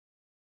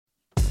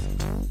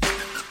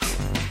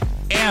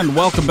And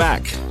welcome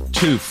back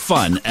to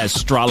Fun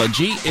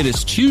Astrology. It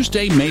is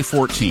Tuesday, May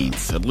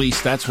 14th. At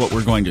least that's what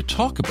we're going to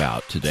talk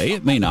about today.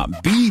 It may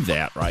not be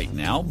that right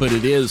now, but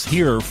it is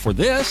here for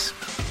this.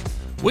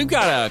 We've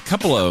got a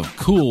couple of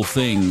cool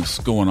things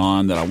going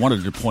on that I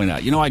wanted to point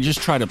out. You know, I just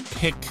try to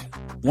pick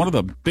one of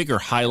the bigger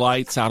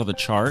highlights out of the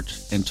chart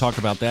and talk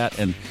about that.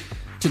 And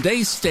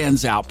today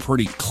stands out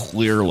pretty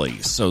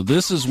clearly. So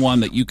this is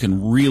one that you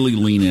can really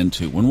lean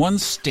into. When one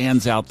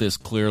stands out this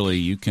clearly,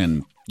 you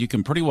can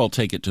pretty well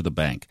take it to the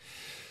bank.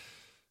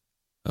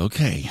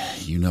 Okay,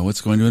 you know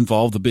it's going to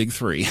involve the big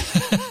three.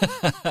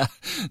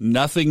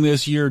 Nothing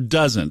this year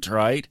doesn't,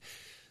 right?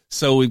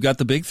 So we've got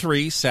the big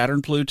three,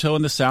 Saturn, Pluto,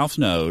 and the South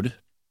Node.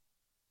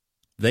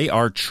 They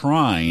are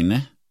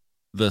trine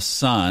the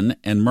Sun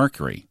and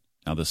Mercury.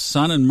 Now, the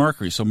Sun and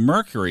Mercury, so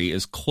Mercury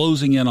is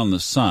closing in on the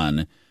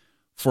Sun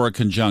for a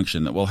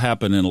conjunction that will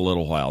happen in a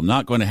little while.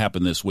 Not going to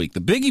happen this week.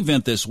 The big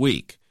event this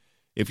week,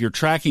 if you're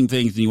tracking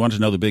things and you want to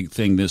know the big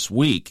thing this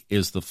week,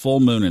 is the full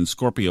moon in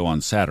Scorpio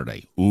on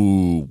Saturday.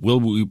 Ooh,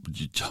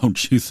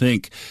 don't you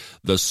think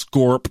the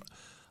Scorp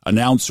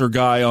announcer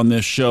guy on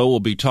this show will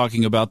be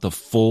talking about the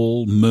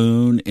full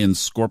moon in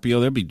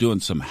Scorpio? They'll be doing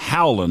some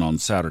howling on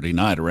Saturday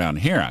night around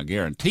here, I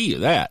guarantee you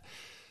that.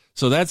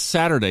 So that's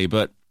Saturday,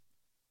 but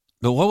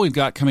what we've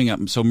got coming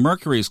up, so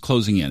Mercury is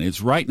closing in.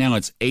 Right now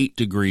it's 8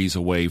 degrees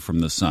away from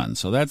the sun.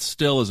 So that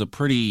still is a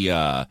pretty,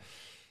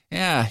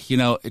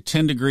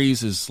 10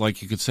 degrees is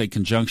like you could say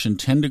conjunction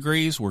 10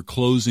 degrees. We're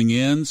closing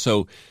in.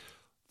 So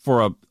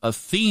for a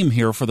theme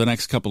here for the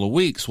next couple of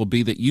weeks will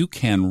be that you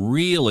can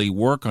really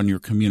work on your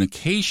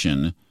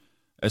communication,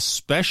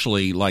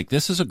 especially like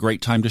this is a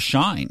great time to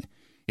shine.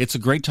 It's a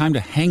great time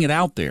to hang it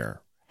out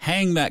there.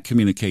 Hang that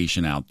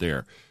communication out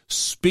there.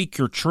 Speak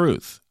your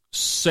truth.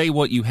 Say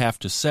what you have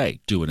to say.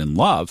 Do it in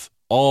love.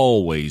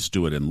 Always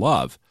do it in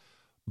love.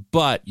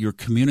 But your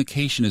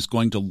communication is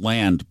going to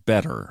land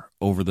better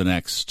over the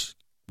next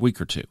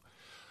week or two.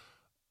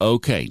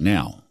 Okay,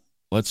 now,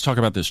 let's talk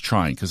about this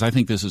trine, because I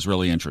think this is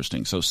really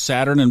interesting. So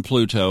Saturn and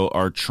Pluto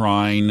are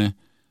trine.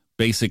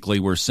 Basically,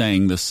 we're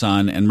saying the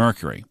Sun and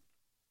Mercury.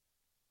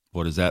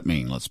 What does that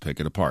mean? Let's pick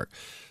it apart.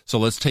 So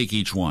let's take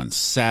each one.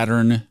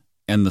 Saturn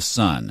and the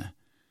Sun.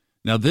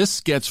 Now, this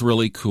gets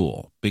really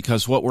cool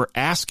because what we're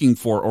asking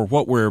for or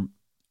what we're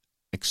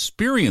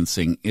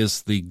experiencing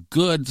is the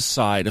good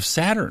side of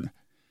Saturn.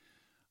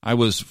 I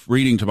was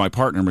reading to my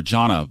partner,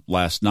 Majana,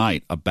 last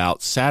night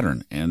about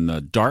Saturn and the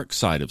dark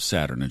side of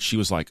Saturn, and she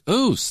was like,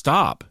 "Oh,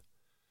 stop.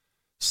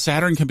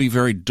 Saturn can be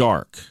very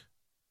dark,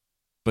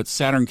 but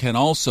Saturn can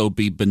also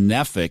be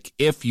benefic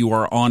if you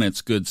are on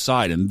its good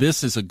side." And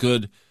this is a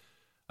good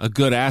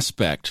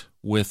aspect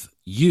with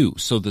you.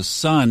 So the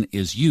sun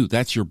is you.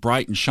 That's your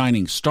bright and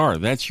shining star.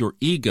 That's your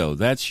ego.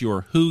 That's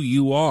your who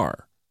you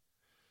are.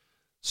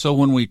 So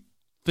when we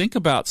think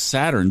about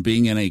Saturn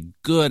being in a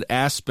good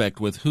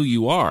aspect with who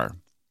you are,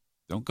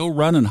 don't go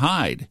run and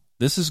hide.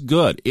 This is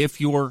good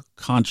if you're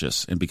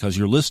conscious. And because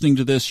you're listening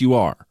to this, you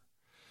are.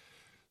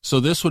 So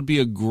this would be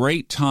a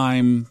great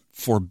time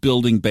for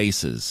building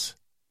bases,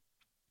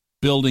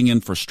 building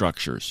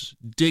infrastructures,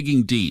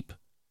 digging deep.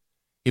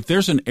 If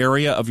there's an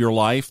area of your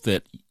life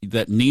that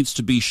needs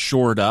to be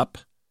shored up,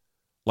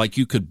 like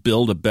you could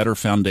build a better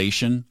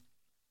foundation,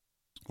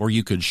 or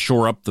you could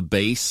shore up the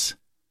base,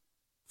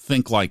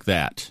 think like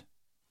that.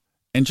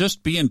 And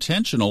just be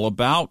intentional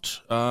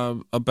about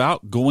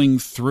going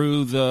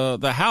through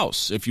the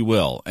house, if you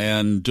will,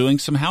 and doing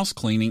some house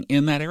cleaning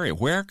in that area.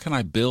 Where can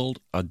I build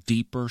a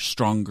deeper,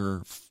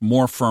 stronger,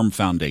 more firm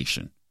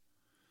foundation?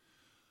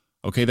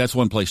 Okay, that's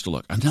one place to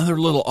look. Another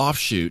little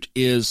offshoot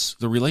is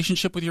the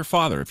relationship with your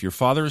father. If your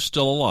father is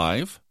still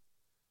alive,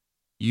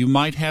 you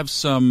might have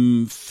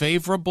some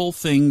favorable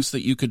things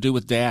that you could do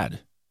with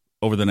Dad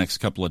over the next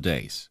couple of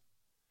days.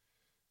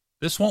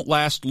 This won't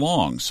last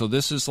long, so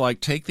this is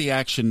like take the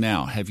action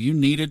now. Have you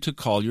needed to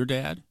call your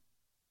dad?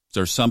 Is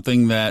there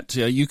something that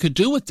you could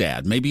do with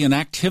Dad? Maybe an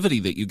activity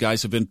that you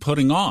guys have been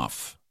putting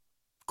off.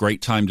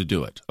 Great time to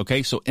do it.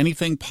 Okay, so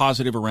anything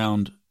positive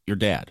around your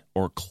dad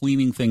or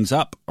cleaning things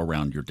up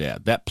around your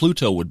dad. That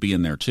Pluto would be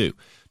in there too.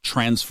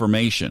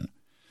 Transformation.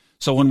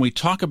 So when we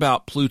talk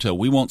about Pluto,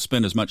 we won't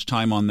spend as much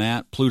time on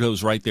that.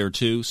 Pluto's right there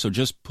too. So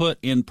just put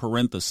in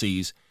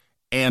parentheses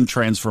and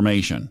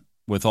transformation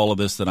with all of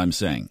this that I'm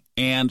saying.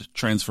 And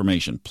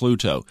transformation.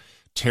 Pluto.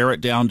 Tear it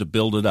down to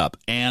build it up.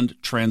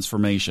 And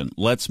transformation.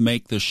 Let's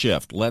make the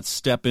shift. Let's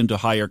step into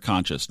higher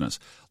consciousness.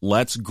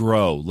 Let's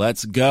grow.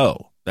 Let's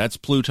go. That's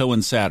Pluto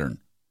and Saturn.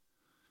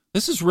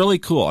 This is really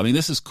cool. I mean,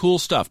 this is cool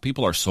stuff.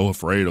 People are so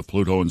afraid of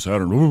Pluto and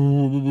Saturn.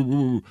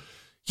 You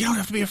don't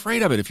have to be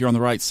afraid of it if you're on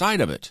the right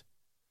side of it.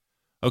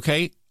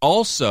 Okay?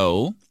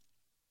 Also,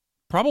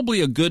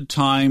 probably a good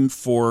time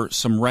for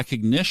some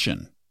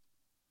recognition.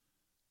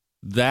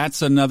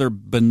 That's another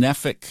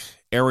benefic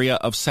area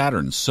of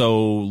Saturn.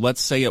 So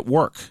let's say at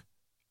work,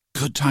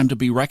 good time to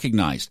be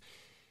recognized.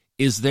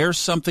 Is there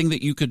something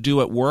that you could do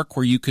at work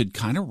where you could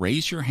kind of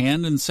raise your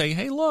hand and say,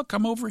 "Hey, look,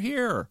 I'm over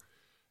here,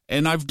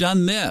 and I've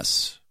done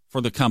this for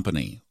the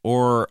company,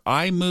 or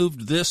I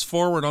moved this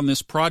forward on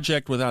this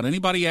project without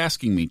anybody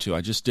asking me to.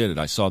 I just did it.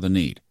 I saw the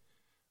need.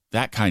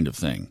 That kind of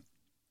thing.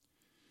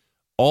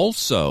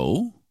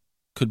 Also,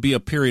 could be a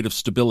period of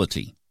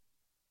stability.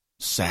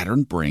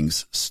 Saturn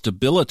brings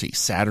stability.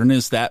 Saturn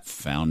is that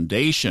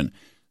foundation.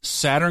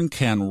 Saturn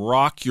can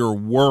rock your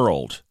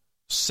world.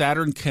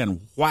 Saturn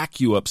can whack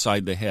you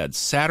upside the head.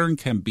 Saturn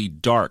can be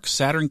dark.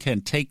 Saturn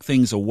can take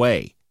things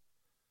away.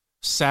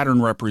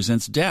 Saturn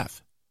represents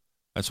death.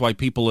 That's why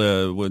people,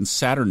 when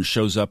Saturn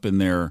shows up in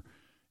their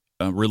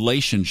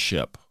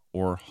relationship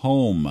or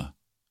home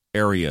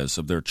areas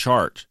of their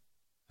chart,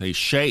 they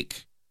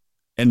shake,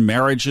 and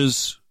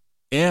marriages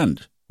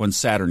end when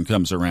Saturn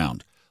comes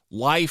around.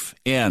 Life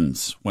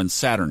ends when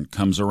Saturn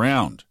comes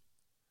around.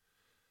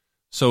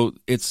 So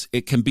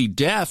it can be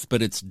death,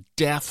 but it's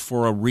death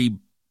for a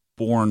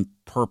reborn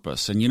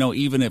purpose. And,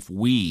 even if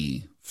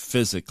we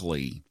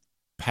physically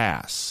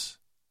pass,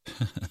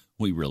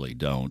 we really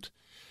don't.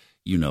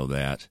 You know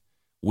that.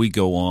 We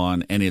go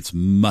on, and it's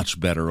much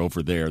better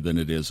over there than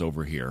it is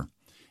over here.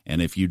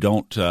 And if you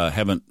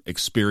haven't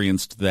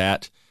experienced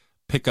that,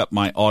 pick up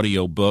my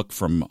audio book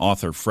from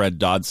author Fred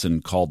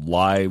Dodson called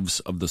Lives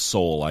of the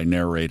Soul. I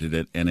narrated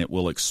it, and it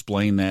will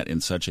explain that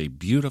in such a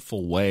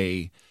beautiful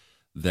way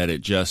that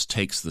it just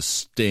takes the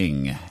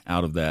sting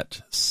out of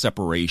that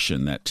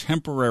separation, that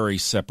temporary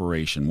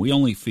separation. We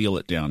only feel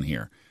it down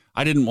here.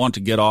 I didn't want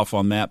to get off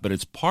on that, but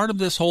it's part of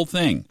this whole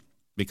thing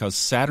because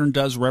Saturn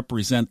does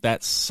represent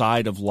that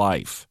side of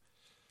life.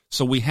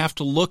 So we have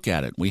to look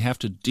at it. We have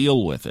to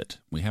deal with it.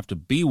 We have to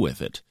be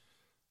with it.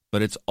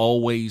 But it's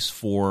always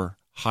for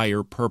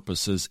higher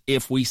purposes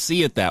if we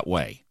see it that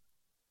way.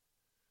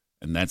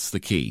 And that's the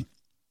key.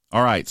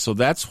 All right, so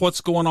that's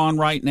what's going on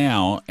right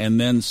now. And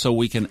then so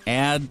we can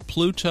add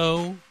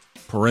Pluto,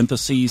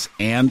 parentheses,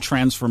 and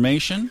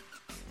transformation.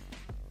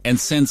 And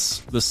since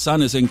the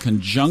sun is in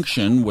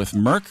conjunction with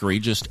Mercury,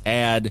 just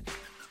add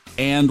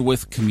and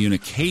with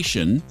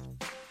communication,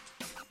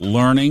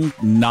 learning,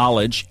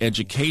 knowledge,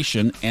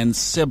 education, and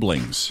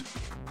siblings.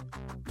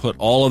 Put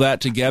all of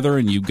that together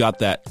and you've got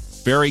that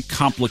very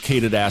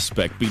complicated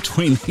aspect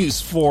between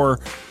these four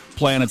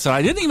planets. And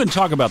I didn't even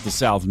talk about the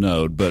South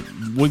Node, but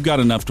we've got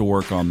enough to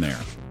work on there.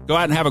 Go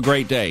out and have a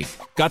great day.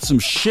 Got some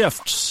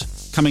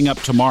shifts coming up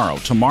tomorrow.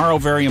 Tomorrow,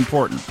 very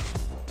important.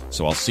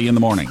 So I'll see you in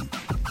the morning.